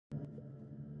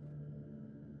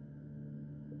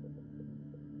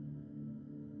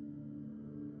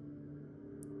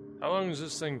How long does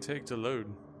this thing take to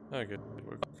load? Okay,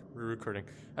 we're recording.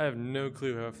 I have no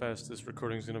clue how fast this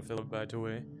recording's gonna fill up, by the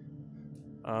way.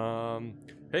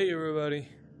 Hey everybody.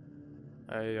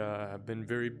 I have been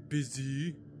very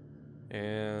busy,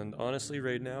 and honestly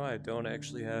right now I don't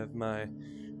actually have my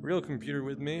real computer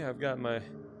with me. I've got my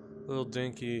little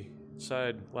dinky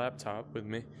side laptop with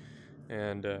me,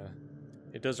 and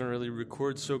it doesn't really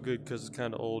record so good because it's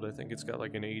kind of old. I think it's got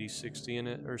like an 8060 in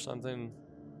it or something.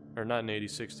 Or not an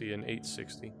 8060, an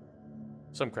 860.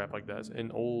 Some crap like that. It's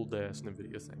an old ass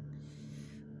NVIDIA thing.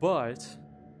 But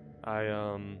I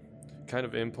kind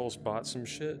of impulse bought some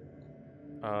shit.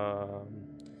 And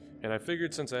I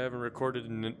figured since I haven't recorded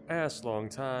in an ass long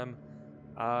time,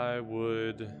 I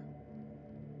would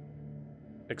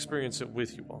experience it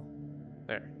with you all.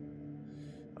 There.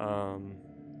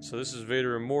 So this is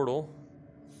Vader Immortal.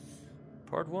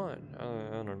 Part 1. I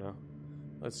don't know.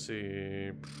 Let's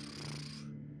see.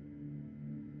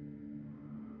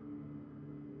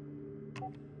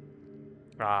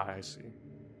 Ah, I see.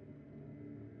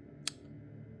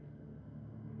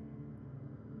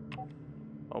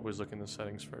 Always look in the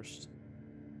settings first.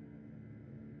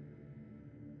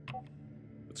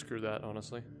 But screw that,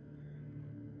 honestly.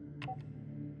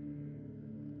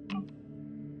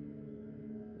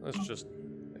 Let's just,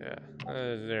 yeah,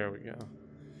 there we go.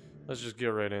 Let's just get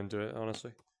right into it,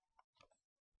 honestly.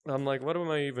 I'm like, what am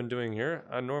I even doing here?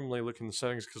 I normally look in the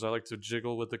settings because I like to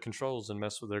jiggle with the controls and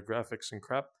mess with their graphics and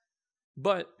crap.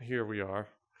 But here we are,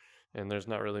 and there's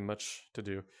not really much to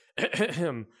do.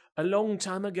 A long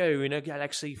time ago in a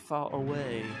galaxy far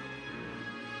away.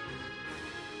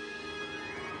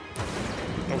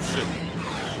 Oh shit.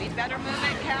 We'd better move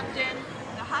it, Captain.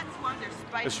 The Hutts want their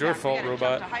spice. It's your fault,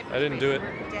 robot. I didn't do it.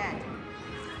 Dead.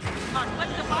 Come on,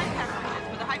 what's the bypass plans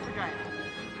for the hyperdrive?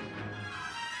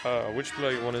 Which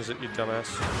bloody one is it, you dumbass?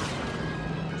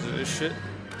 Is it this shit?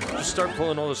 Just start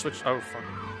pulling all the switches. Oh, fuck.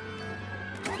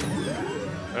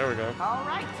 There we go. All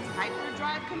right,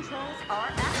 hyperdrive controls are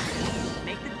active.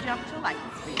 Make the jump to light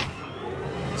speed.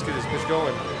 Let's get this bitch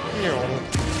going.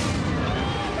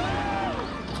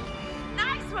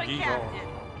 Nice one, Captain.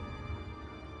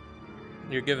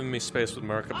 You're giving me space with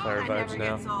Markiplier vibes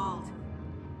now. Gets old.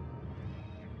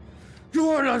 You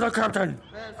are not the captain.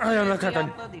 I am the captain.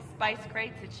 We offload these spice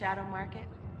crates at Shadow Market.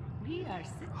 We are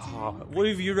sitting. What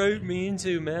have you wrote me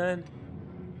into, man?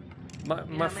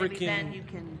 My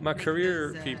freaking, my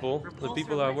career people, the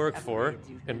people I work for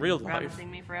in real life,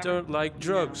 don't like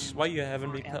drugs. Why are you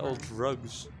having me peddle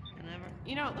drugs?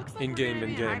 You know, it looks like in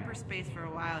game. hyperspace for a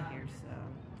while here, so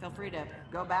feel free to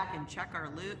go back and check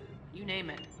our loot. You name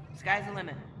it. Sky's the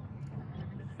limit.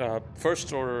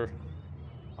 First order,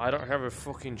 I don't have a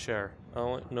fucking chair. I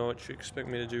don't know what you expect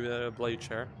me to do with a blade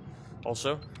chair.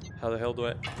 Also, how the hell do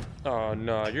I... Oh,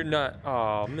 no, you're not...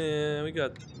 Oh, man, we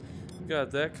got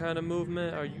that kind of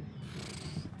movement? Are you...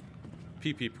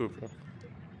 Pee-pee pooper.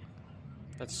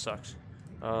 That sucks.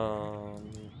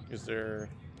 Is there...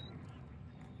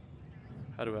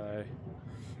 How do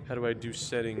I do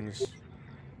settings?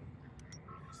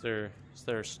 Is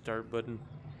there a start button?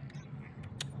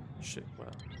 Shit, wow.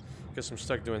 Guess I'm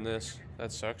stuck doing this.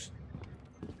 That sucks.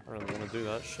 I don't really want to do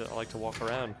that shit. I like to walk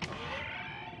around.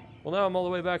 Well, now I'm all the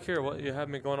way back here. What, you have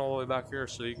me going all the way back here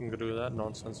so you can go do that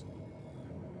nonsense.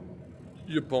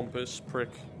 You pompous prick.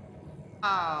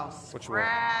 Oh,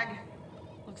 scrag.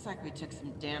 Looks like we took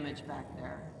some damage back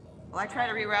there. Well, I try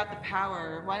to reroute the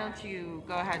power. Why don't you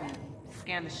go ahead and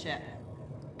scan the ship?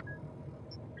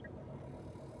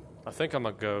 I think I'm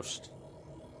a ghost.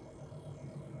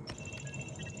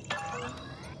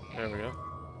 There we go.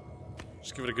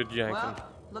 Just give it a good yanking. Well,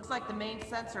 looks like the main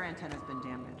sensor antenna's been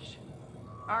damaged.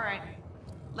 Alright,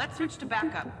 let's switch to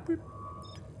backup.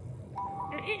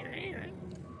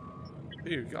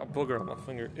 Ew, got a booger on my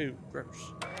finger. Ew,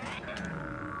 gross.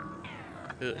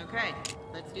 Ugh. Okay,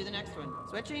 let's do the next one.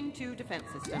 Switching to defense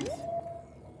systems.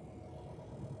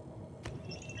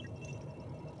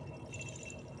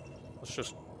 Let's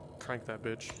just crank that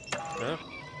bitch. Yeah?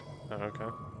 Oh, okay.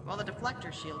 Well, the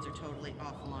deflector shields are totally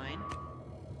offline.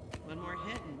 One more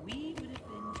hit and we would have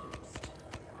been toast.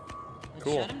 Let's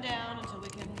cool. Shut them down until we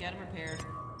can get them repaired.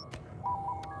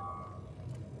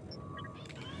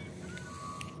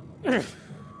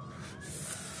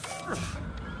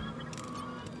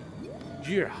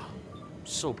 Yeah.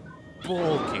 So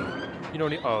bulky. You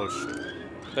don't need... Oh,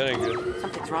 shit. That ain't good.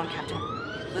 Something's wrong, Captain.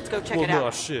 Let's go check it out.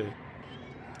 Oh, shit.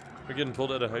 We're getting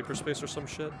pulled out of hyperspace or some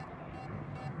shit?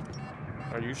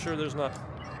 Are you sure there's not...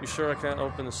 You sure I can't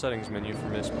open the settings menu for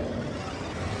this? I'm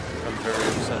very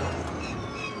upset.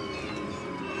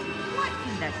 What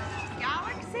in the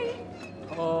galaxy?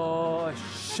 Oh,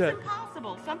 shit. It's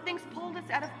impossible. Something's pulled us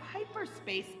out of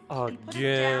hyperspace and put us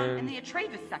down in the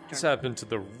Atreus sector. This happened to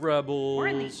the rebels. We're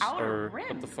in the outer rim.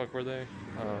 What the fuck were they?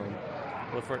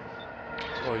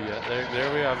 Oh yeah,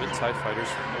 there we have it. TIE fighters.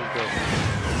 Oh,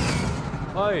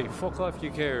 go. Hey, fuck off,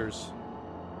 you cares.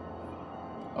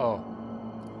 Oh.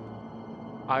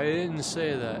 I didn't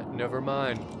say that. Never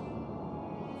mind.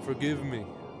 Forgive me.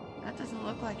 That doesn't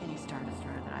look like any Star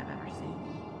Destroyer that I've ever seen.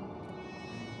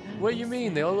 What do you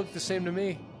mean? They all look the same to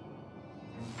me.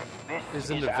 This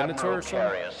Isn't the Venator or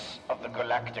something? of the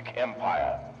Galactic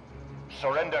Empire.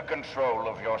 Surrender control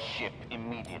of your ship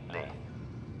immediately.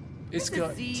 It's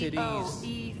got titties.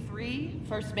 ZOE3,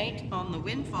 first mate on the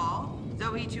Windfall.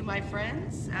 Zoe to my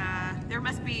friends. There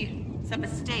must be some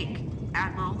mistake.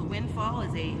 Admiral, the Windfall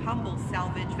is a humble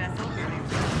salvage vessel. Any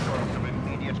source of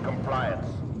immediate compliance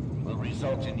will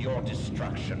result in your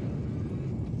destruction.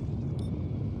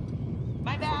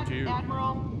 My bad,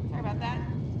 Admiral. Sorry about that.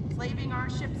 Slaving our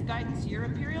ship's guidance to your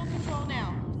Imperial control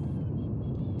now.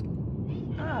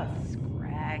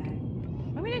 Scrag.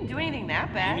 Well, we didn't do anything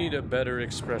that bad. You need a better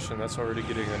expression. That's already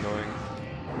getting annoying.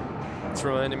 It's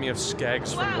reminding me of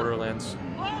Skags from Borderlands.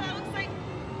 Whoa,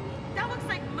 that looks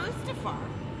like Mustafar.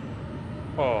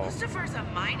 Oh. Mustafar's a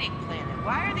mining planet.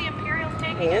 Why are the Imperials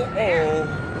taking us there?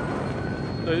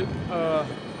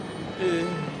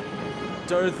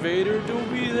 Darth Vader don't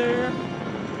be there.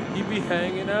 He be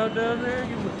hanging out down there.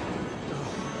 You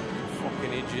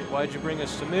fucking idiot. Why'd you bring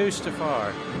us to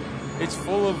Mustafar? It's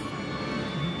full of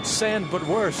sand, but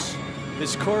worse.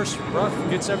 It's coarse, rough,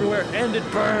 gets everywhere, and it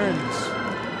burns.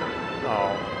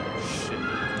 Oh,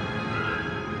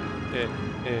 shit.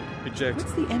 Eject.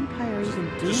 What's the Empire even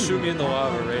doing? Just shoot me in the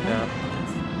lava right now.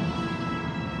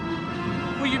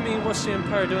 What do you mean, what's the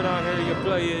Empire doing out here, you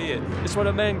bloody idiot? It's when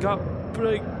a man got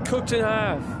bloody cooked in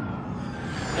half.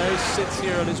 Now he sits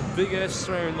here on his big-ass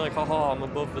throne like, haha, I'm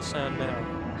above the sand now.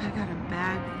 I got a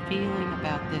bad feeling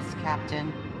about this,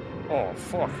 Captain. Oh,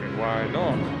 fuck it, why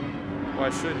not? Why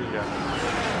shouldn't you?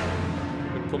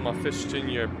 I'd put my fist in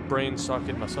your brain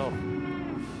socket myself.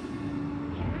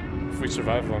 If we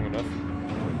survive long enough.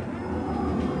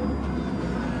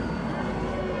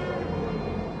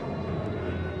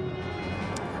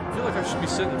 I feel like I should be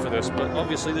sitting for this, but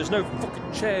obviously there's no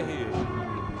fucking chair here.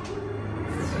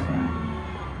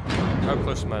 How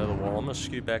close am I to the wall? I'm gonna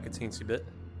scoot back a teensy bit.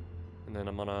 And then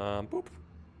I'm gonna boop.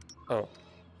 Oh.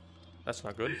 That's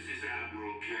not good. This is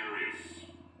Admiral Carius.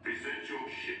 Present your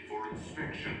ship for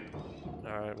inspection.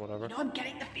 Alright, whatever. No, I'm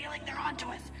getting the feeling they're onto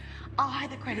us. I'll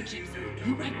hide the credit chips.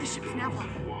 You write the ship's nav log.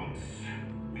 Once,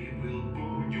 we will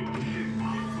board your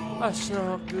ship. That's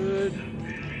not good.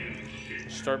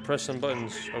 Start pressing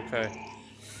buttons. Okay.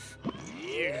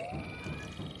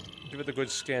 Give it a good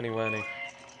scanny wanny.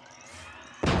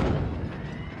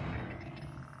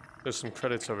 There's some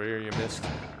credits over here you missed.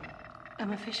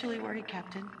 I'm officially worried,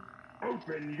 Captain.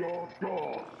 Open your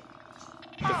door.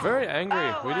 They're very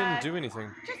angry. We didn't do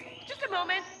anything. Just a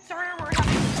moment. Sorry, we're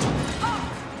having... Oh!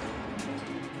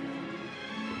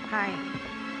 Hi.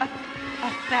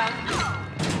 A thousand...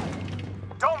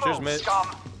 Don't Cheers, move, mate. scum!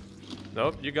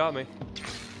 Nope, you got me.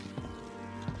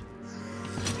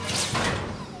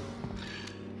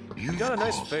 You got a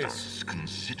nice caused face. us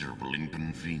considerable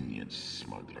inconvenience,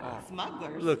 smuggler.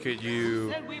 Smugglers? Look at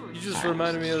you. Said we were You just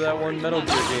reminded me of that one Metal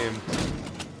Gear game.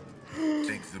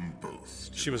 Take them both.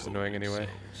 She was annoying anyway.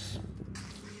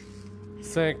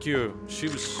 Thank you. She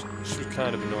was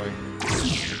kind of annoying.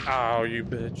 Ow, you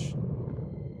bitch.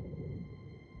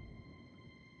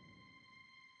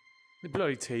 They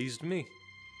bloody tased me.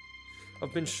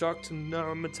 I've been shocked and now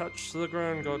I'm attached to the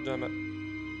ground, goddammit.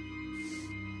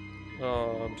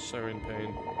 Oh, I'm so in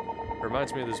pain.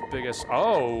 Reminds me of this biggest.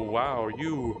 Oh, wow,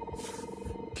 you.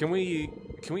 Can we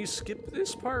skip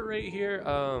this part right here?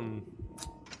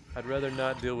 I'd rather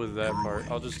not deal with that part.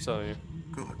 I'll just tell you.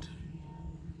 Good.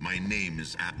 My name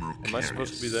is Admiral Am I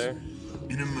supposed to be there?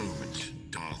 In a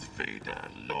moment, Darth Vader,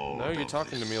 Lord. No, you're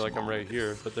talking to me like I'm right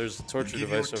here, but there's a torture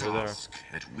device over there.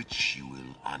 At which you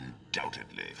will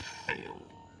undoubtedly fail.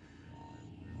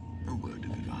 A word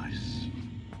of advice.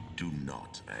 Do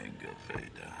not anger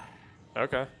Vader.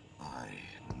 Okay. I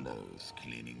loathe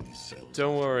cleaning these cells.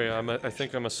 Don't worry, I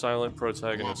think I'm a silent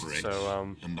protagonist, Cooperate,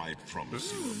 so and I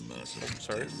promise you a merciful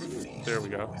sorry. death. There we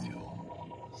go. With you.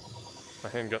 My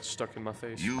hand got stuck in my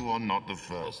face. You are not the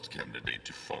first candidate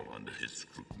to fall under his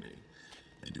scrutiny,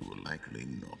 and you will likely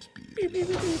not be.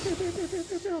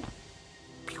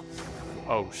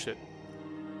 Oh shit.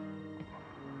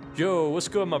 Yo, what's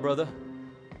good, my brother?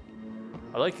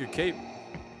 I like your cape.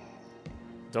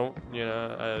 Don't,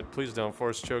 please don't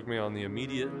force choke me on the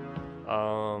immediate.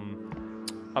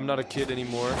 I'm not a kid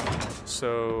anymore,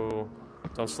 so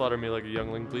Don't slaughter me like a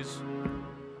youngling, please.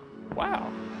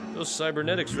 Wow, those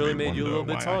cybernetics really made you a little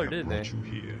bit taller, didn't they? You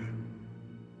here.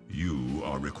 You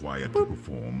are required to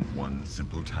perform one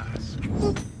simple task.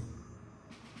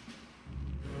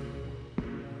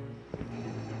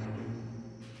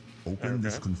 Open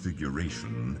this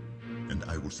configuration, and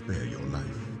I will spare your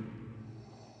life.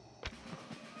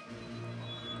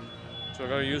 So I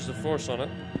gotta use the force on it.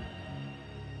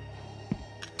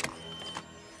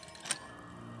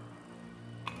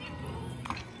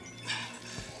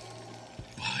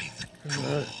 By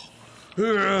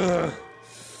the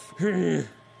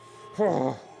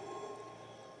Oh.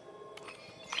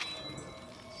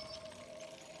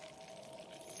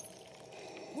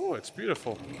 Oh, it's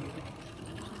beautiful.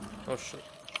 Oh shit.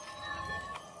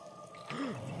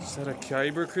 Is that a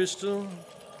kyber crystal?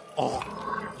 Oh,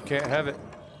 you can't have it.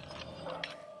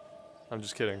 I'm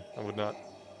just kidding. I would not.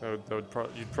 You'd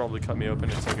probably cut me open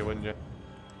and take it, wouldn't you?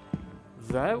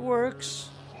 That works.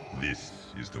 This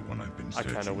is the one I've been I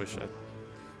searching. kind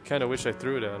of wish I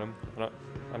threw it at him.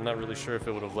 I'm not really sure if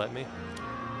it would have let me.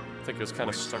 I think it was kind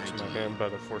of stuck to my hand by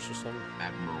the force or something.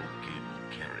 Admiral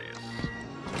Cable Carriers.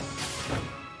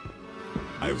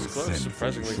 These gloves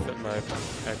surprisingly fit my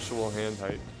actual hand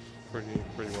height pretty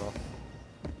well.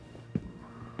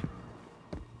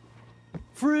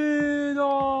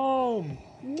 Freedom!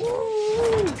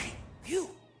 Woo! You!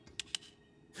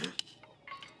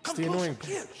 It's the annoying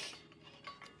part.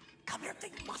 Come here, they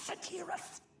mustn't hear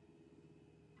us.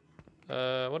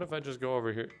 What if I just go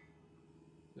over here?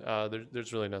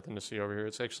 There's really nothing to see over here.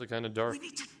 It's actually kind of dark. We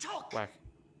need to talk. Whack.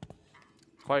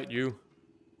 Quiet, you.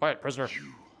 Quiet, prisoner.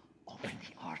 You open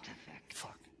the artifact.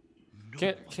 Fuck.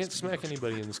 Can't smack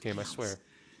anybody in this game, I swear.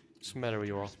 What's the matter with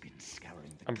you all? Been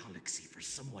scouring the galaxy for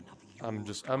someone of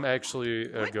your I'm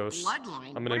actually a What ghost.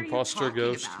 bloodline? I'm an What are you imposter talking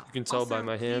ghost. about? You can tell by Also,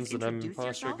 my hands please that I'm an introduce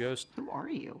imposter yourself. ghost. Who are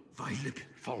you? Violet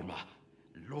Fulma,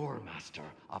 lore master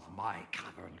of my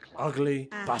cavern club. Ugly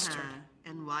bastard.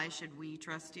 And why should we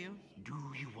trust you? Do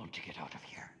you want to get out of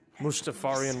here?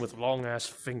 Mustafarian with long ass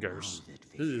fingers. Now that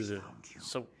Vader's Ugh. found you,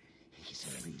 So he's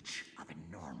in reach of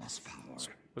enormous power.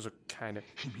 those are kind of.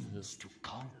 He means to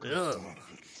conquer Ugh.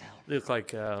 death itself. You look like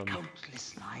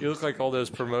Countless lives you look like all those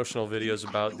promotional videos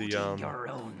about the including your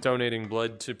own donating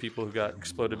blood to people who got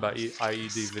exploded by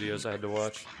IED videos I had to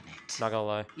watch. planet. Not gonna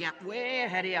lie. Yeah, way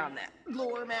ahead of you on that.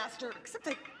 Lore master, except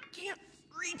I can't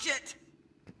reach it.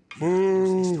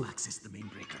 Use this to access the main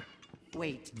breaker.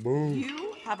 Wait,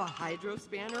 you have a hydro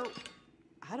spanner?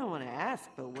 I don't want to ask,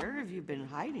 but where have you been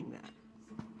hiding that?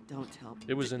 Don't tell me.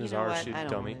 It was in You his know R what? sheet, I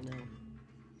don't dummy. wanna know.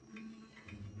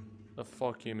 The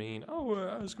fuck you mean? Oh,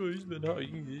 ask what he's been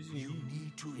hiding. You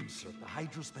need to insert the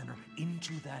hydro spanner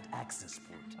into that access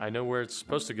port. I know where it's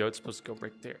supposed to go. It's supposed to go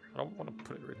right there. I don't want to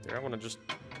put it right there. I want to just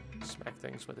smack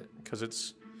things with it because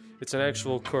it's an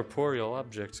actual corporeal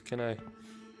object. Can I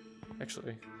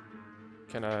actually?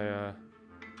 Can I?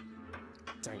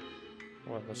 Dang. I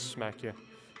want to smack you.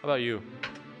 How about you?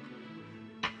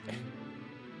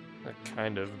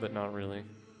 Kind of, but not really.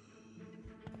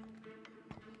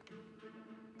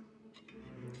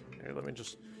 Here, let me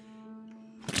just.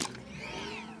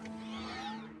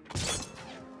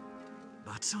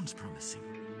 That sounds promising.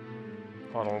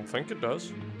 I don't think it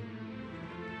does.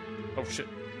 Oh shit.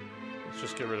 Let's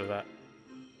just get rid of that.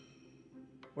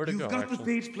 Where'd it You've go, got the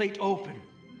actually? faceplate open.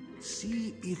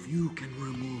 See if you can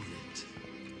remove it.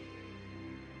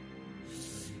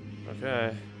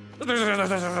 Okay.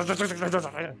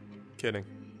 Kidding.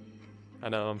 I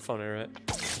know, I'm funny, right?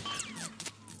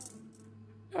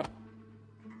 Oh. Well,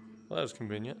 that was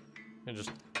convenient. I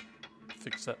just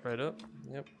fix that right up.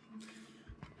 Yep.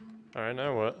 Alright,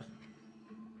 now what?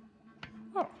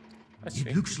 Oh, I see.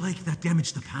 It looks like that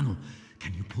damaged the panel.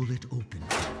 Can you pull it open?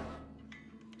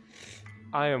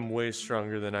 I am way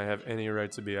stronger than I have any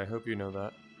right to be. I hope you know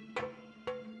that.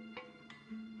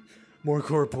 More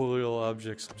corporeal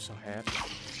objects. I'm so happy.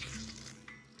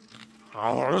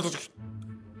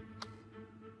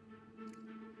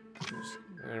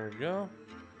 There we go.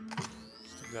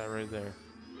 Stick that right there.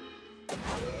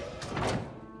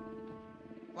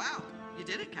 Wow, you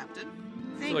did it, Captain.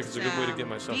 I feel like it's a good way to get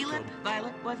myself Violet, killed.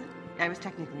 Violet, was it? I was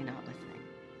technically not listening.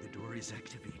 The door is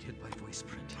activated by voice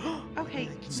print. Okay.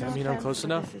 Does that mean I'm offense, close but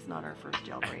enough? This is not our first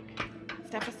jailbreak.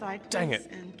 Step aside, Dang please,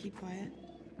 it. and keep quiet.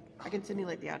 I can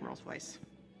simulate the Admiral's voice.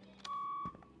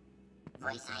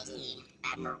 Voice ID,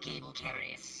 Admiral Cable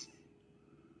Carriers.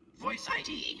 Voice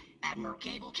ID, Admiral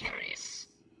Cable Carriers.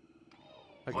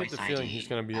 I get the feeling he's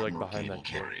gonna be like behind that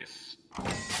door.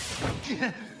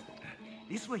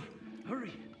 This way.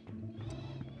 Hurry.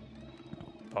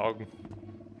 Dog.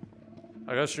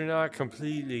 I guess you're not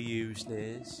completely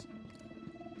useless.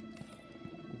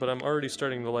 but I'm already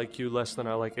starting to like you less than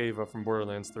I like Ava from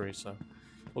Borderlands 3, so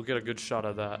we'll get a good shot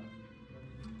of that.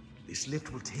 This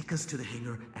lift will take us to the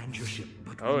hangar and your ship,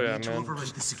 but Oh, we yeah, need to man. override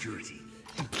the security.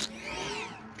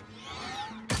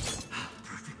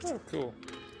 Perfect. Oh, cool.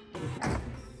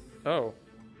 Oh.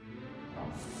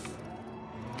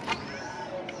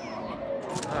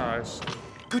 Nice.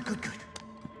 Good, good, good.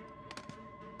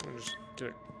 Let me just get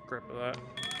a grip of that.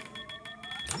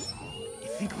 I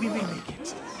think we may make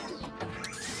it.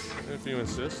 If you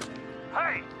insist.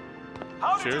 Hey!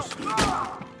 How did Cheers.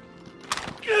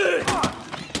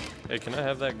 Hey, can I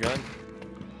have that gun?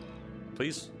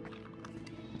 Please?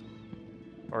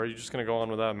 Or are you just gonna go on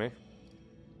without me?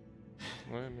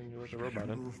 Well, I mean, you let the robot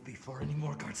in. Move before any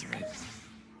more guards arrive.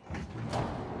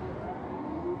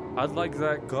 I'd like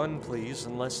that gun, please,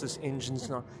 unless this engine's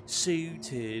not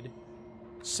suited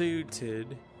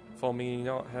for me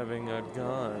not having a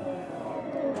gun.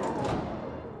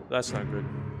 That's not good.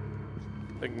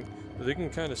 They can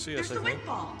kind of see us, There's I the think.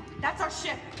 windfall. That's our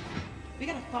ship. We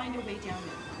gotta find a way down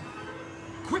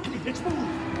there. Quickly, let's move!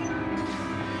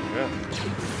 Yeah.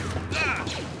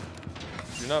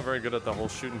 You're not very good at the whole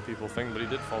shooting people thing, but he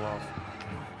did fall off.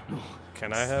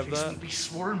 Can I have This that? will be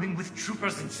swarming with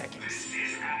troopers in seconds. This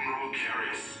is Admiral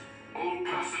Carius. All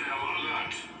personnel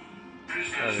alert.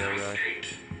 Prisoners Oh, yeah, have right.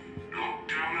 escaped. Lock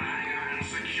down the hangar and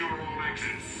secure all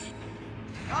exits.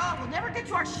 Oh, we'll never get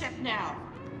to our ship now.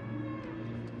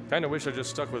 Kinda wish I just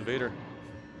stuck with Vader.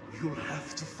 You'll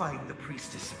have to find the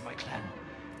priestess of my clan.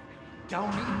 Down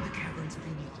in the caverns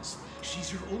beneath us.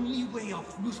 She's your only way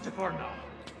off Mustafar now.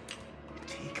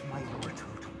 Take my lower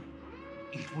totem.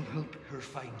 It will help her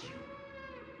find you.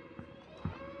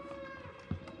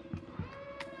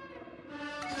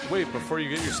 Wait, before you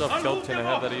get yourself killed, can I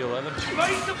have that E11?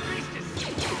 Find the priestess!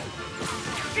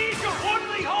 She's your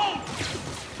only hope!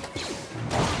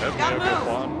 Gotta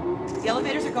Okay, move. The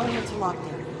elevators are going into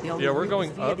lockdown. The only yeah, we're route going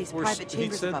is via up. these He private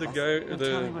chambers said the above us. guy, No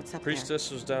telling what's the up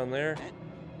priestess was down there.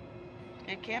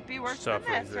 there. It can't be worse Stuff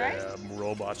than like this, right? that.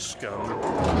 Robot scum.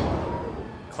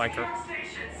 Clanker.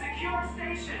 Secure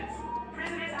stations.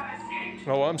 Prisoners have escaped.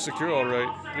 Oh, I'm secure, all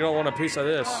right. You don't want a piece of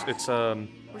this. It's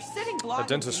We're sitting a blocked.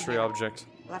 dentistry object.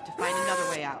 We'll have to find another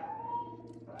way out.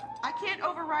 I can't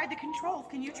override the controls.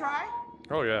 Can you try?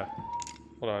 Oh yeah.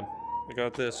 Hold on. I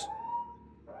got this.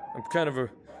 I'm kind of a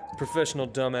professional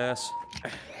dumbass.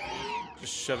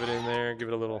 Just shove it in there, give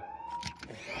it a little.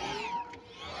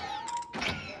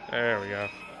 There we go.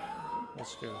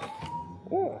 That's good.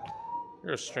 Oh,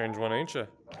 you're a strange one, ain't you?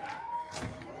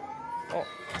 Oh,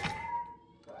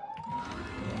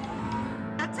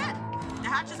 That's it. The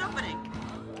hatch is opening.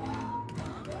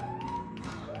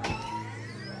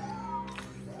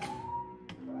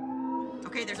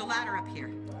 Okay, there's a ladder up here.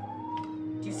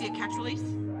 Do you see a catch release?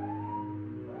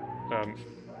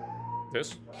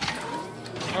 this?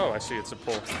 Oh, I see. It's a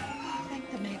pull.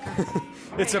 Thank the maker.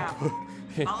 It's a Hurry pull.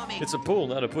 up. Follow me. It's a pull,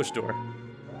 not a push door.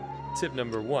 Tip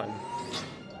number 1.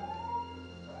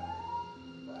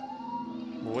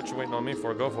 Well, what you waiting on me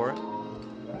for? Go for it.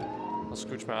 I'll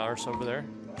scooch my arse over there.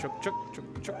 Chuk, chuk, chuk,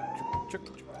 chuk, chuk,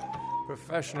 chuk, chuk.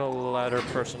 Professional ladder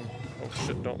person. Oh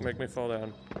shit, don't make me fall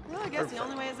down. Well, I guess the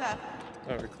only way is up.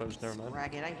 Oh, we're closed, never mind.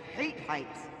 Ragged, I hate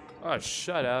heights. Oh,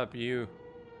 shut up, you.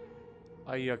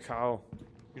 Oh, you cow.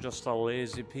 You're just a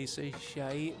lazy piece of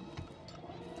shit. You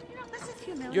know, this is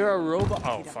humiliating. You're a robot.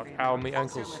 Oh, Get up fuck. for your Ow, more me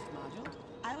closer ankles. lift module.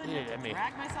 I would Yeah, have to let me-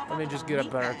 drag myself Let me up just on get a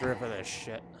meat better bag. grip of this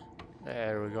shit.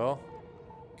 There we go.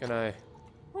 Can I...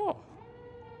 Oh.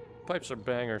 Pipes are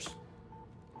bangers.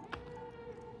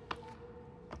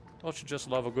 Don't you just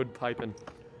love a good piping?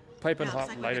 Piping Yeah, hot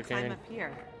looks like we could climb lidocaine. up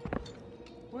here.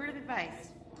 Word of advice.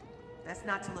 That's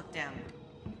not to look down.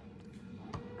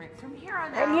 Right, from here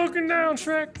on out. I'm looking down,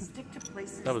 Shrek! Stick to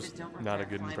places That was don't not a require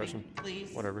good climbing, impression.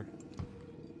 Please. Whatever.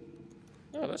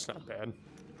 Oh, that's not bad.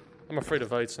 I'm afraid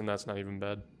of heights, and that's not even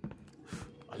bad.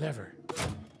 A lever.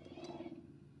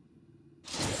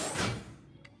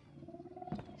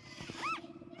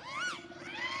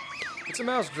 It's a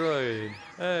mouse droid.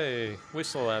 Hey,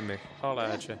 whistle at me. Holla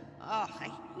at you. Oh, I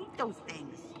hate those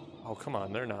things. Oh, come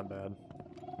on, they're not bad.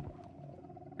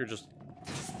 You're just...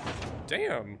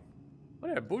 Damn! What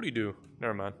did that booty do?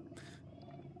 Never mind.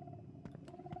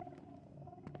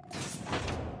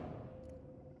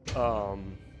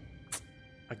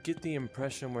 I get the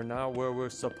impression we're not where we're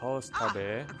supposed to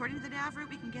be. According to the nav route,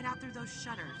 we can get out through those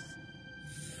shutters.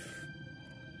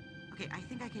 Okay, I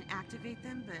think I can activate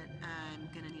them, but I'm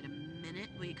gonna need a minute.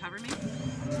 Will you cover me?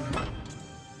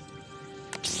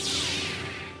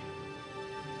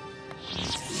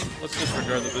 Let's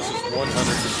disregard that this is 100%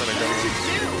 a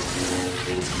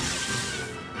gun.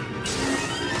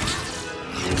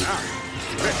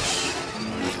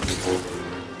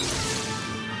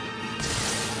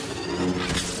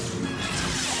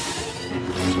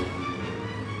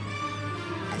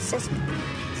 Assessment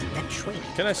that training.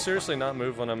 Can I seriously not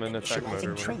move when I'm in attack mode?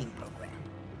 Or Training program.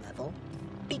 Level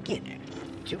beginner.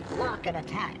 To block an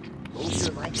attack, move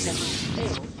your lightsaber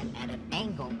still and at an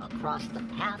angle across the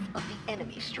path of the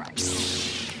enemy strike.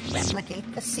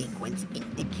 Replicate the sequence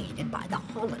indicated by the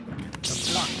hologram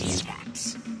to block the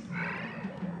attacks.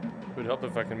 It would help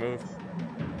if I can move.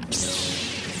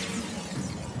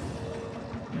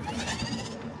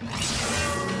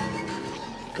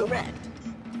 Correct.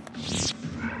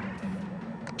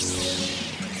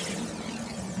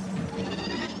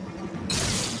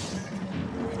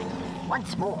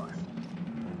 Once more.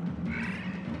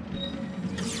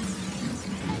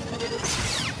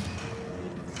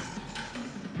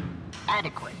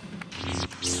 Adequate.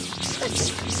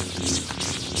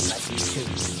 Lesson 2.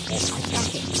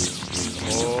 Attacking.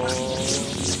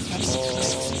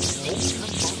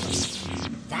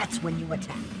 That's when you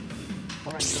attack.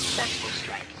 For a successful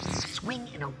strike, swing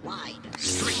in a wide,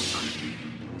 straight arc.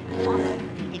 Follow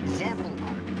the example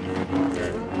arc and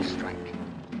through strike.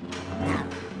 Now,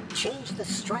 change the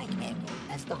strike angle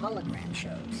as the hologram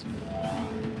shows.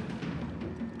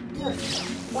 Good.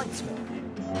 Once more.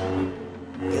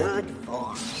 Good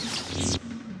form.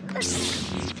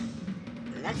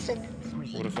 Lesson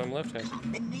 3. What if I'm left-handed?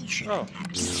 Combination. Oh.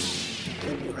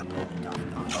 When your opponent off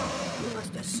guard, you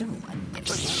must assume a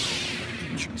different angle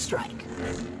for each strike.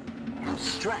 Now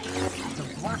strike after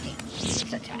blocking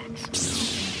these attacks.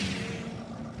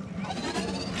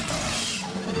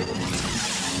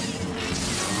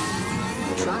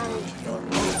 Try your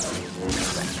own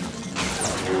strike.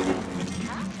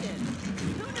 Captain,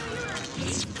 who knew you were a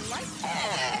case like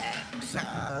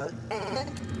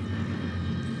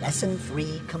Lesson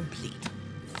 3 complete.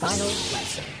 Final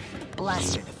lesson.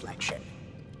 Blaster deflection.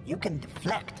 You can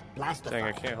deflect blaster Dang,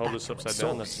 I fire can't hold back this to its upside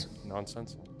down. source. That's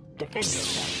nonsense. Defend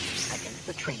yourself against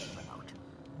the training remote.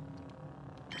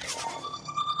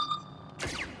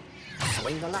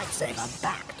 Swing the lightsaber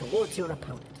back towards your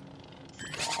opponent.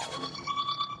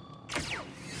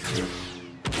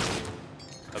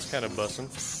 That's kind of bussin'.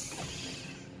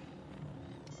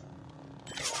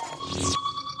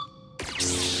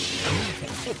 You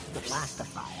can hit the blaster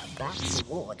fire back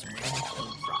towards where it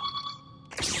came from.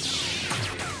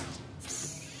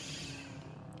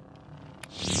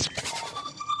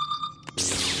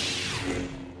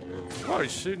 Oh,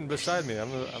 he's shooting beside me.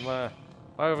 Why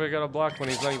have I got to block when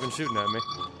he's not even shooting at me?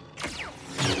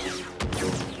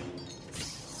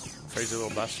 Crazy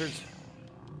little bastards.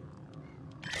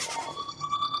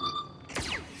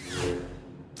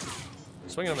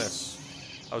 Swing and a miss.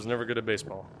 I was never good at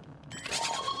baseball.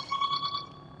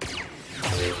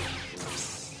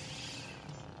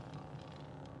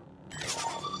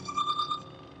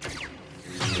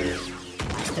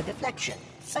 Blaster deflection.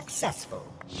 Successful.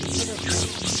 Beginner training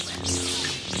program.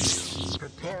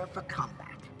 Prepare for combat.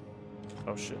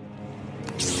 Oh shit.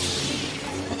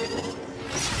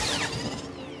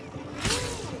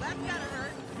 That's gotta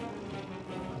hurt.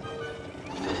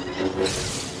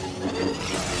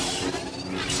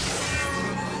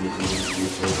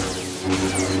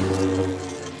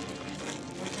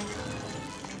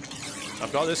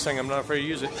 I've got this thing, I'm not afraid to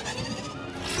use it.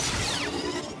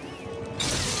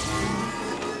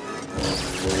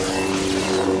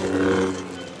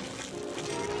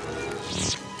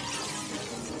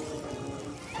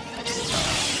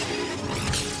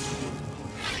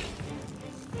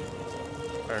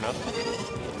 Fair enough.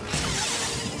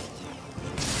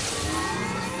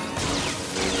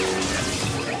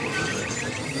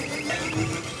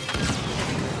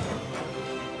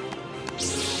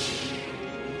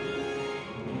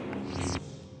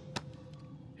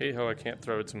 Hey ho, I can't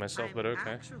throw it to myself, but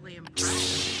okay. Actually impressed.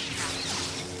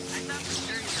 I thought for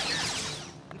sure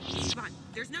you were. Come on,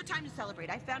 there's no time to celebrate.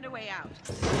 I found a way out.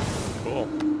 Cool.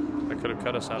 I could have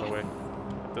cut us out of the way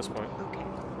at this point. Okay.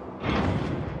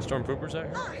 Stormtroopers out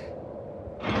here?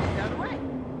 Found a way.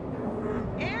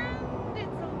 And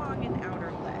it's along an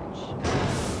outer ledge.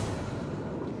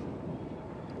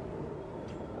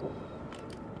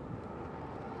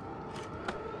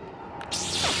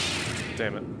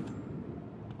 Damn it.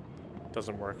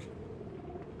 Doesn't work.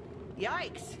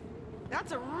 Yikes.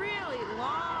 That's a really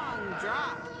long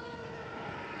drop.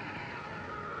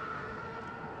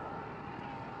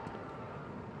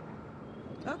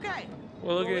 Okay.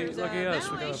 Well, look there's at a us.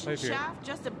 We got a ventilation pipe here. shaft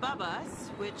just above us,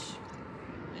 which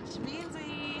means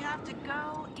we have to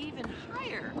go even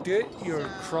higher. Get your So,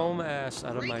 chrome ass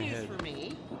out of my great news head. for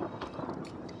me.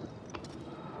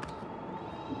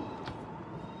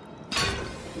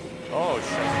 Oh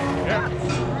shit. Yeah.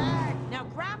 Now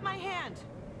grab my hand.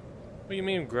 What do you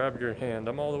mean grab your hand?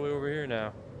 I'm all the way over here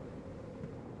now.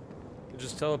 It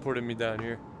just teleported me down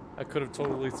here. I could have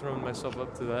totally thrown myself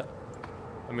up to that.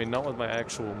 I mean, not with my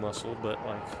actual muscle, but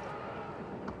like...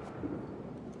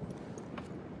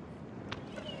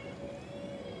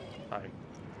 Hi.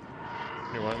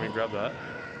 You want me to grab that?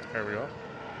 There we go.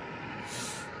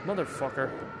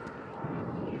 Motherfucker.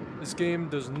 This game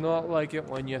does not like it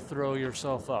when you throw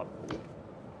yourself up.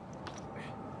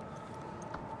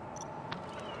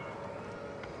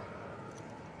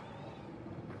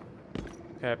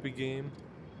 Happy game.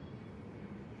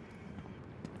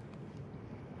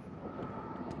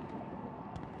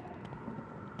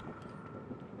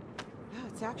 Oh,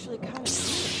 it's actually kind of cool.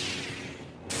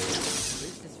 At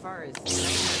least as far as nightmare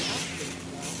house things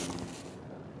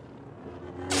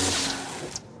go.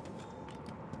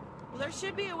 Well, there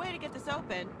should be a way to get this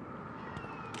open.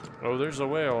 Oh, there's a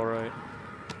way, all right.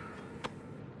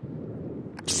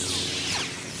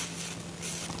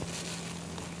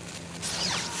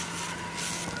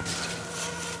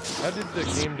 How did the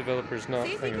game developers not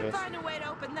See if think you of can this? find a way to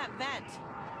open that vent.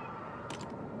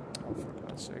 Oh, for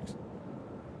God's sakes.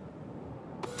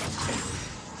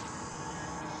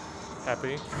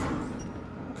 Happy.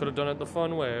 Could have done it the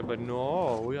fun way, but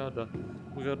no, we had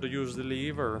to use the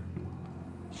lever.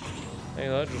 Hey,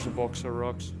 that's just a box of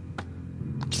rocks.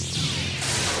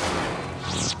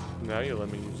 Now you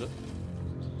let me use it.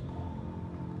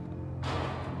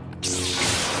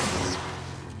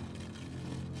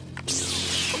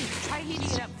 Try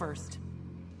heating it up first,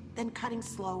 then cutting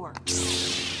slower.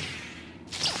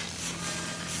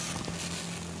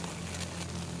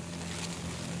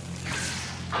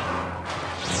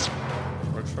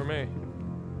 Works for me.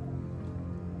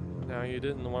 Now you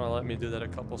didn't want to let me do that a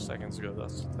couple seconds ago.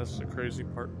 That's the crazy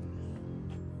part.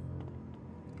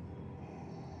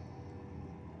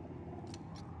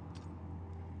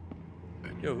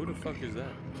 Yo, who the fuck is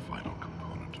that? The final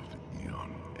component of the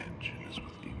Eon engine is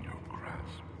within your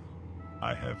grasp.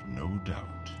 I have no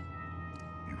doubt.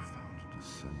 You found a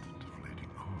descendant of Lady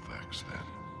Kovacs, then.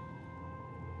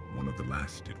 One of the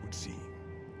last, it would seem.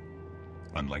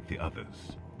 Unlike the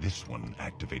others, this one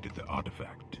activated the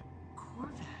artifact.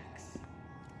 Corvax?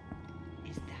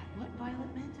 Is that what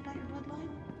Violet meant about your bloodline?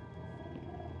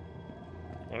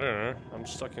 I don't know. I'm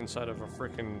stuck inside of a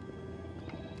freaking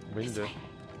window.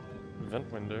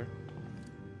 Vent window.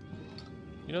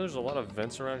 You know, there's a lot of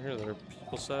vents around here that are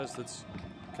people-sized. That's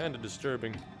kind of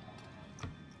disturbing.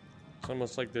 It's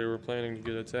almost like they were planning to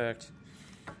get attacked.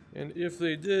 And if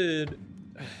they did,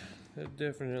 that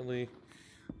definitely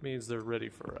means they're ready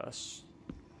for us.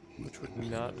 Which would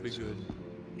not be good.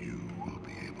 You will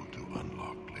be able to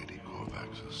unlock Lady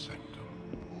Kovacs' sanctum.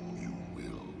 You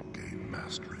will gain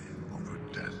mastery over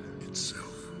death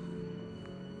itself.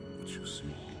 What you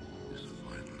seek is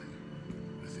finally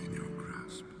within your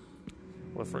grasp.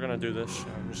 Well, if we're gonna do this,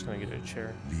 I'm just gonna get a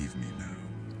chair. Leave me now.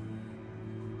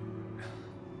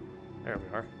 There we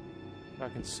are. I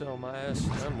can sell my ass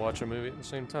and watch a movie at the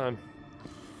same time.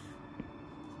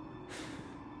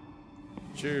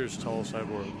 Cheers, tall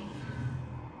cyborg.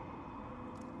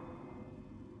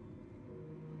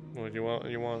 What do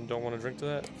you want? Don't want to drink to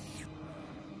that?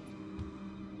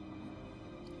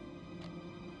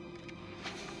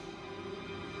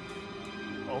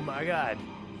 Oh my god!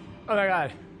 Oh my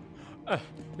god!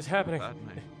 It's happening!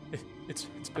 It's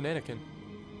Bananakin.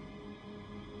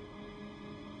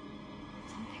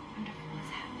 Something wonderful has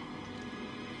happened.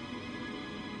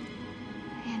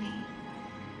 Annie,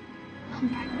 I'm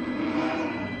pregnant.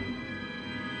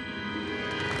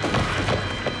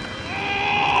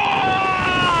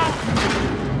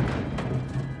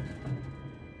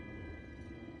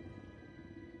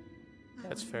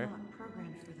 That's fair. I'm not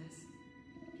programmed for this.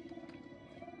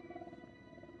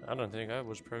 I don't think I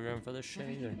was programmed for this shit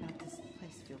either. Everything about this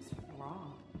place feels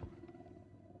wrong.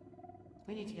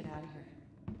 We need to get out of here.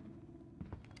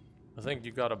 I think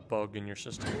you got a bug in your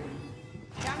system.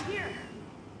 Down here!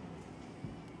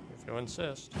 If you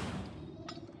insist.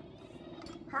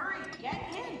 Hurry,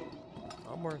 get in!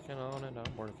 I'm working on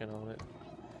it.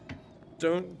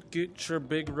 Don't get your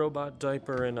big robot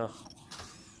diaper in a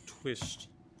twist.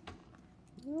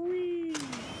 Whee!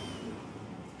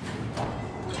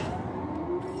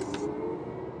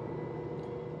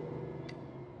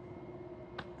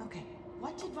 Okay,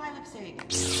 what did Violet say again?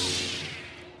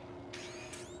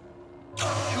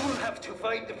 You'll have to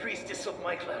find the priestess of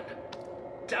my clan.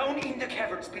 Down in the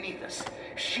caverns beneath us.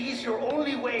 She's your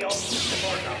only way out of the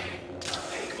now.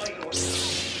 Take my lord.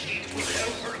 It will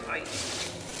help her fight.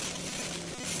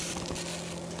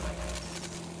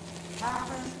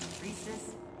 Cavern,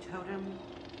 priestess, totem.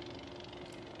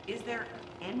 Is there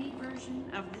any version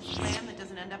of this plan that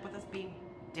doesn't end up with us being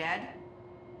dead?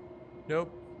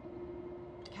 Nope.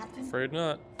 Captain? Afraid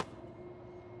not.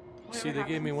 Whatever See, they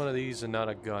gave me happens, one of these and not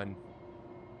a gun.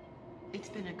 it's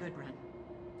been a good run.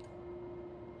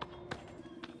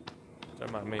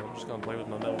 Don't mind me, I'm just gonna play with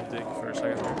my metal dig for a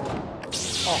second here.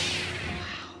 Oh!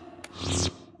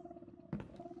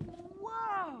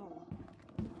 Whoa!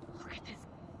 Look at this.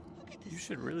 Look at this. You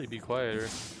should really be quieter.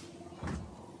 It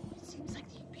seems like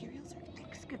the Imperials are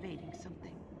excavating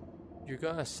something. You're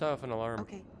gonna set off an alarm.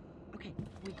 Okay,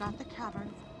 we got the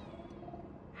caverns.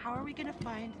 How are we gonna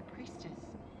find the priestess?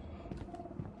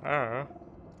 I don't know.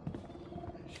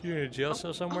 You in a jail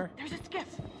cell somewhere? Oh, there's a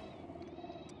skiff.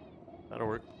 That'll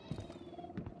work.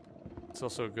 It's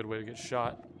also a good way to get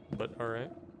shot, but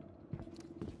alright.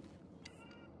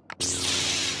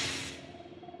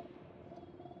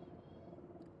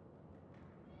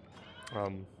 Yeah,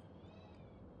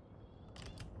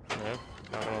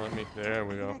 not gonna let me. There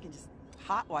we go. I can just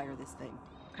hotwire this thing.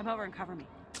 Come over and cover me.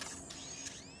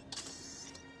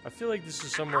 I feel like this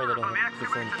is somewhere that'll have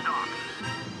different.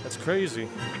 That's crazy.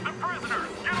 The prisoners!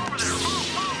 Get over there!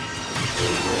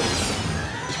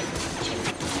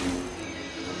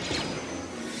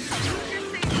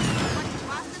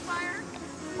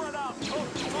 Move! Spread out!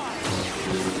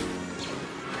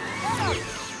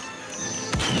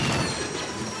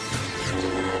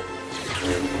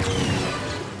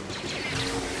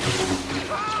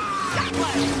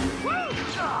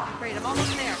 Great, I'm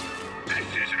almost there. This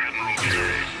is Admiral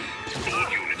Carey.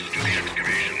 All units to the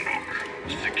excavation bunker.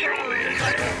 Secure the area.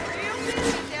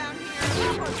 Down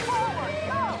here. Forward!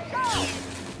 Go! Go!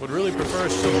 Would really prefer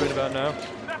still right about now.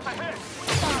 Step ahead!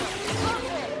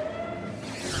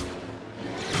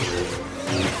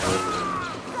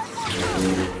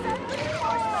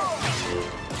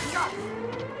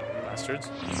 Bastards.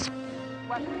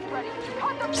 Weapons ready.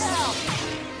 Cut them down!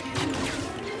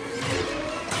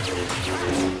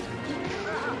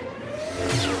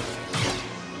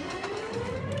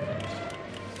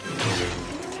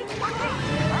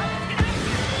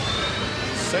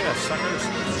 Say that, suckers.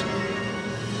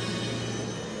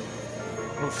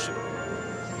 Oh shit.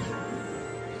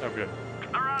 Oh good.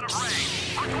 They're out of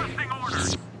range. Requesting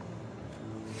orders.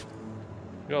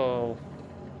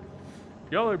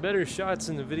 Y'all are better shots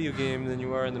in the video game than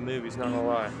you are in the movies, not gonna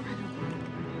lie.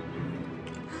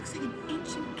 Looks like an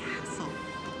ancient castle.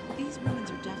 These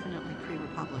ruins are definitely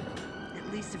pre-Republic.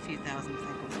 At least a few thousand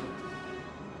cycles old.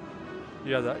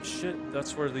 Yeah, that shit,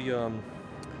 that's where the,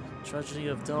 Tragedy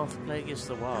of Darth Plagueis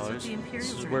the Wise.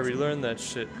 This is where we learned that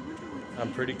shit.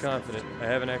 I'm pretty confident. I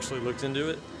haven't actually looked into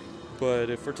it, but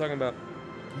if we're talking about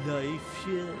life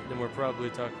shit, then we're probably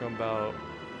talking about,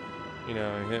 you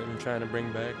know, him trying to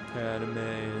bring back Padme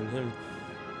and him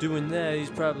doing that. He's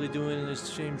probably doing the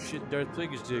same shit Darth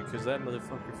Plagueis did, because that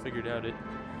motherfucker figured out it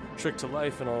trick to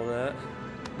life and all that.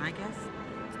 My guess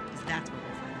is that's what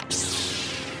we'll find out.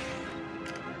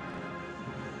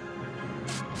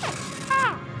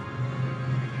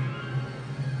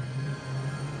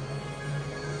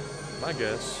 My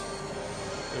guess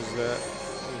is that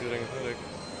I'm getting a headache.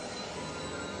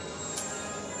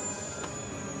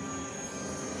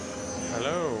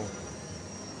 Hello?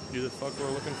 You the fuck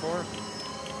we're looking for?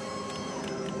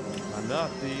 I'm not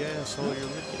the asshole you're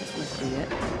looking This must be it.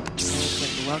 Looks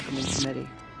like the welcoming committee.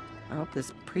 I hope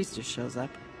this priestess shows up.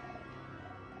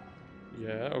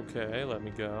 Yeah, okay, let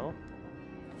me go.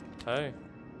 Hey.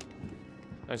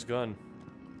 Nice gun.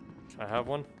 Can I have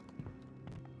one?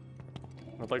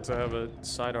 I'd like to have a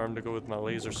sidearm to go with my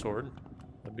laser sword.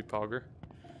 That'd be pogger.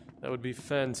 That would be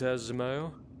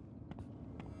phantasmo.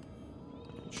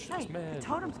 Hey, the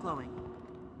totem's glowing.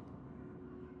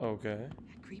 Okay.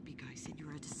 That creepy guy said you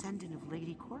were a descendant of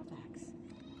Lady Corvax.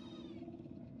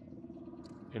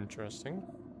 Interesting.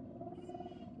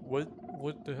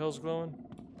 What the hell's glowing?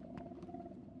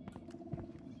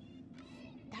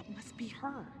 That must be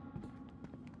her.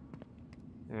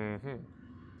 Mm-hmm.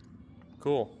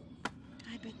 Cool.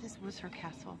 I bet this was her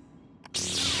castle.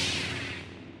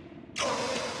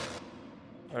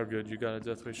 Oh good, you got a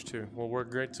death wish too. We'll work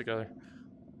great together.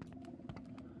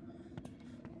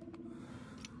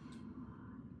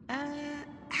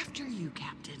 After you,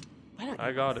 Captain. Why don't you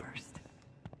I got go it. first?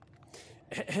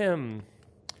 Ahem.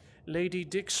 Lady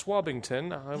Dick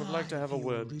Swabbington, I would like to have a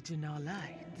word. Original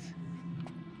light.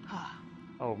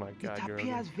 Oh my god, It you're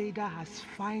appears Vader has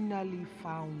finally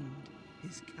found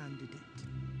his candidate.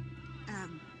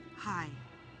 Hi.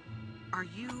 Are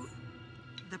you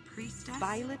the priestess?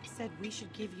 Violet said we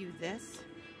should give you this,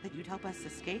 that you'd help us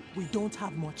escape? We don't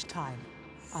have much time.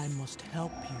 I must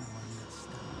help you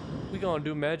understand. We gonna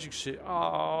do magic shit.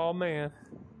 Oh man.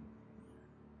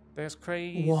 That's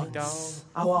crazy, Once,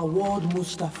 dog. our world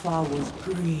Mustafa was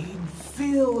green,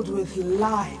 filled with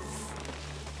life.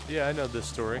 Yeah, I know this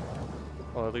story.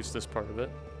 Well, at least this part of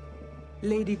it.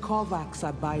 Lady Kovacs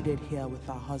abided here with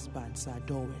her husband, Sir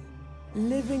Dorwin,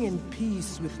 living in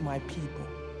peace with my people.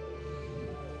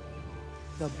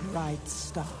 The bright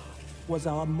star was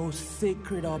our most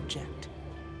sacred object.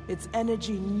 Its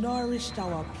energy nourished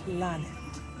our planet.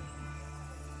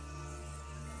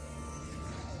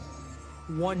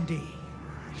 One day,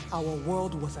 our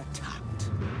world was attacked.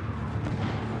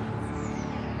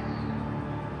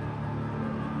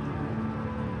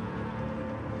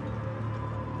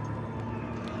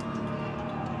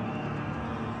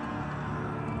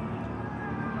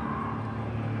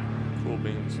 Cool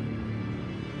beans.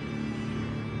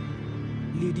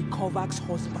 Lady Kovacs'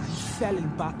 husband fell in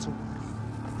battle.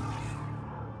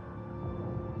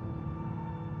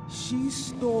 She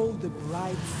stole the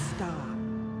bright star,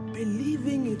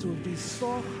 believing it would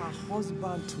restore her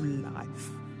husband to life.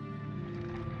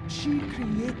 She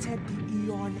created the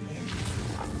Eon End,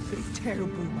 a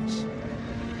terrible machine.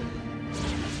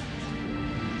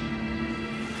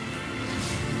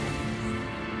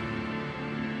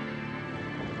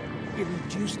 It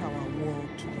reduced our world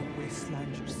to the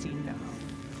wasteland you see now.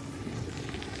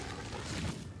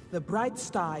 The bright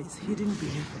star is hidden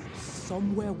beneath us,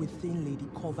 somewhere within Lady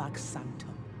Kovacs'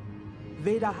 sanctum.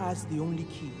 Vader has the only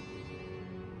key.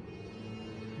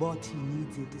 But he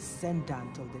needs a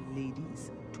descendant of the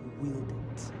ladies to wield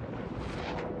it.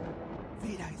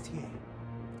 Vader is here.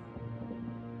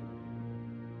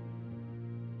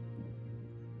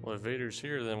 Well, if Vader's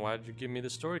here, then why'd you give me the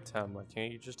story time? Why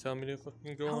can't you just tell me to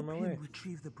fucking go on my Help way? him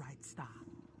retrieve the bright star.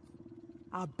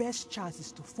 Our best chance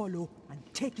is to follow and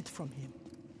take it from him.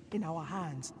 In our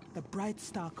hands, the bright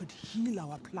star could heal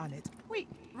our planet. Wait,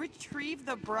 retrieve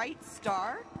the bright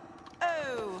star?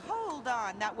 Oh, hold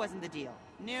on. That wasn't the deal.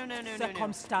 No.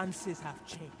 Circumstances have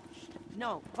changed.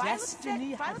 No,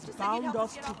 Destiny has bound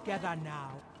us together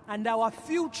now, and our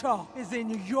future is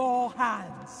in your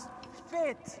hands.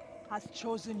 Fate has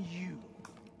chosen you.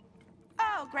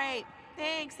 Oh, great.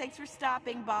 Thanks for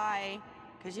stopping by.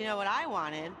 Because you know what I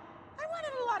wanted? I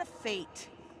wanted a lot of fate.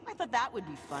 I thought that would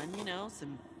be fun, you know,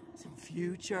 some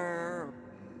future.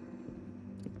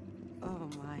 Oh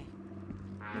my.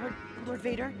 Lord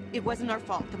Vader, it wasn't our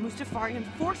fault. The Mustafarian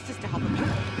forced us to help him. Do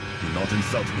not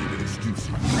insult me with excuses.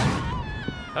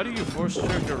 How do you force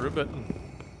choke a ribbon?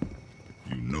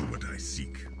 You know what I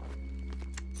seek.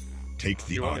 Take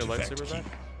the You want your artifact lightsaber key. back?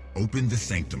 Open the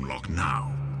sanctum lock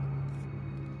now.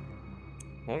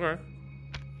 Okay.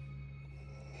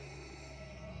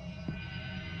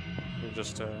 We'll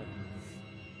just,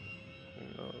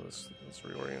 let's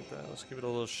reorient that. Let's give it a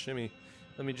little shimmy.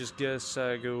 Let me just guess,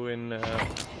 go in, there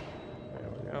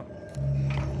we go.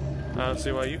 I don't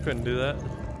see why you couldn't do that.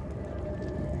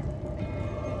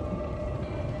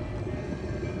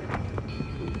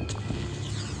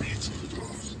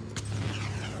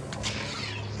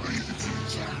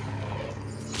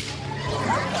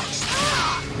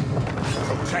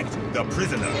 Protect the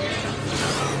prisoner.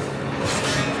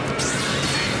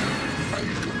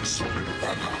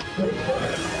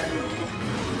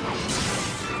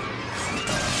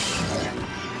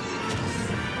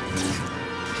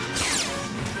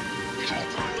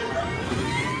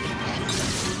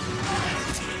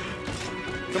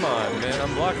 Come on, man,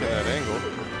 I'm blocking that angle.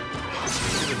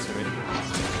 Give it to me.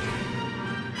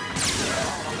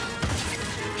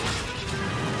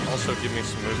 Also, give me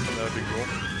some movement, that would be cool.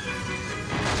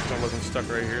 If I wasn't stuck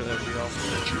right here, that would be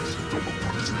awesome.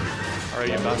 Alright,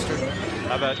 you bastard.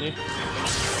 How about you?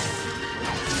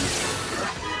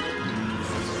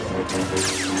 Oh,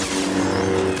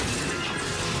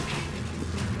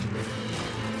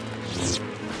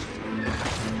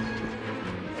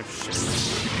 shit.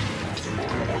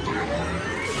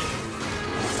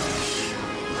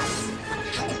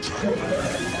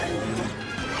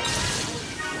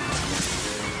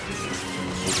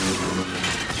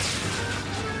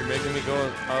 You're making me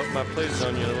go out my play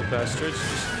zone, you little bastards.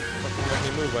 Just fucking let me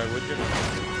move, why would you?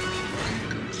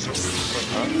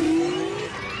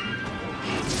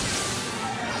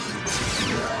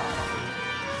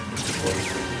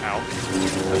 Ow.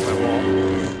 That's my wall.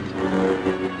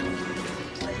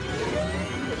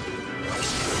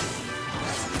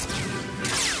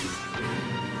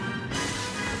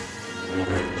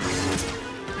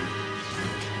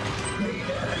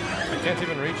 I can't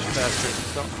even reach you bastards,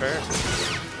 it's not fair.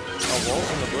 A wall's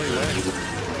in the bloody way.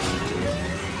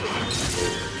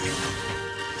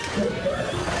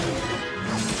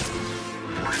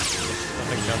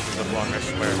 Nothing counts as a block, I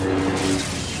swear.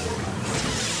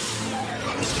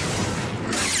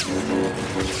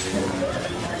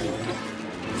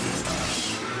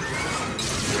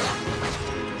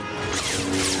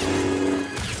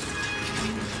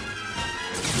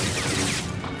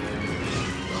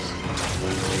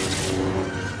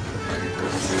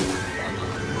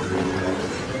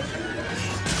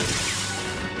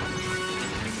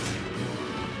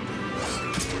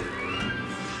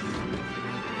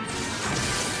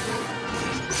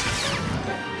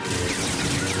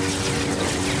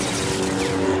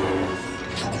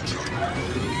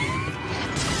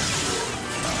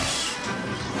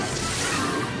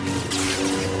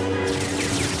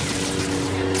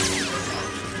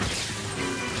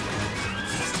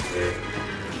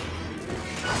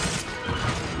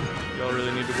 Y'all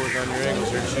really need to work on your angles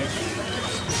here, Chief.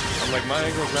 I'm like, my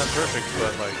angle's not perfect,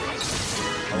 but like,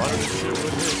 a lot of this shit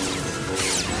would hit.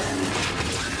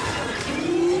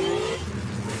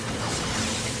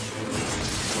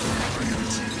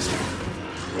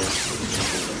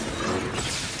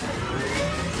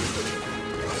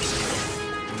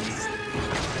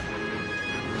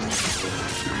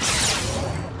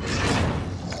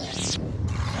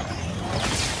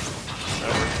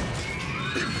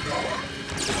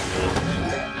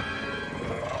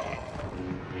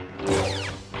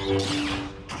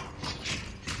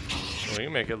 Well, you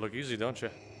make it look easy, don't you?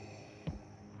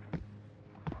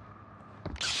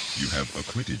 You have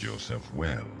acquitted yourself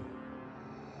well.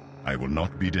 I will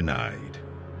not be denied.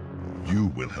 You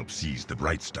will help seize the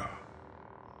Bright Star.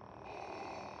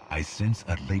 I sense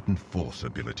a latent force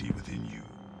ability within you.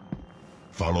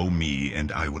 Follow me,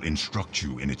 and I will instruct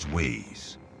you in its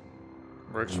ways.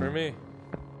 Works for me.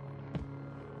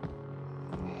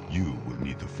 You will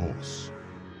need the Force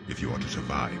if you are to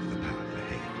survive the path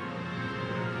ahead.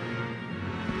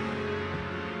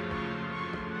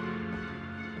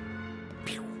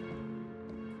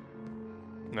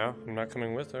 No, I'm not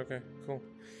coming with? Okay, cool.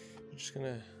 I'm just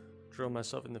gonna drill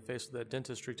myself in the face with that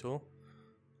dentistry tool.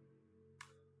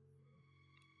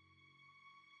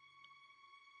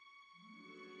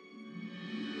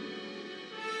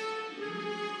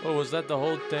 Oh, was that the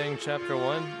whole thing, chapter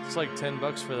 1? It's like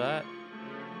 $10 for that?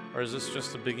 Or is this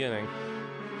just the beginning?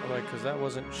 I'm like, cause that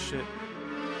wasn't shit.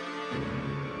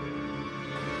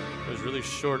 It was really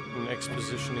short and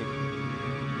exposition-y.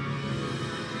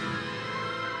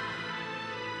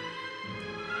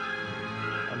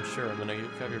 I'm sure I'm gonna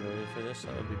get copyrighted for this.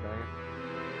 That would be banger.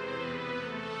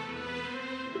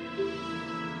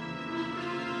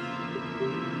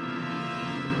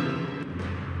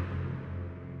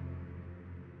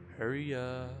 Hurry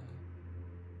up.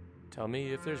 Tell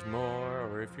me if there's more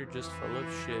or if you're just full of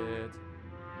shit.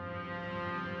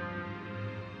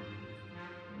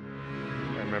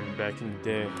 I remember back in the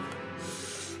day.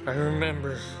 I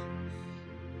remember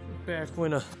back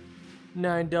when a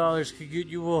 $9 could get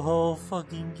you a whole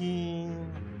fucking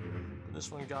game.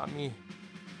 This one got me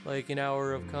like an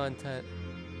hour of content.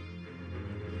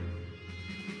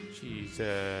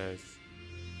 Jesus.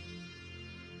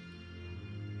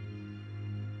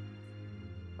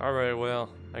 Alright, well,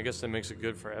 I guess that makes it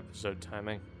good for episode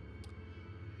timing.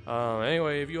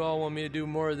 Anyway, if you all want me to do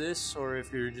more of this, or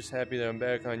if you're just happy that I'm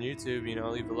back on YouTube, you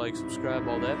know, leave a like, subscribe,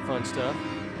 all that fun stuff.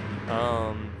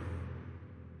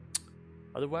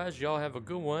 Otherwise, y'all have a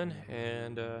good one,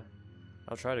 and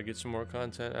I'll try to get some more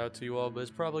content out to you all, but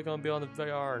it's probably gonna be on the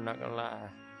VR, not gonna lie.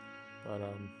 But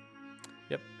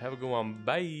yep, have a good one.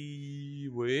 Bye.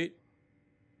 Wait.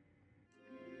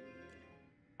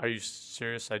 Are you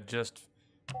serious? I just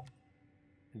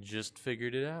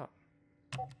figured it out.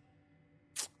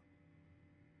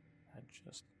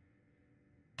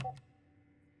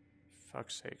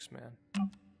 Fuck's sakes, man.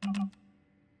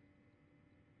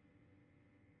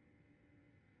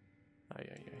 Ay,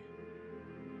 ay, ay.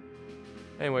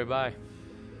 Anyway, bye.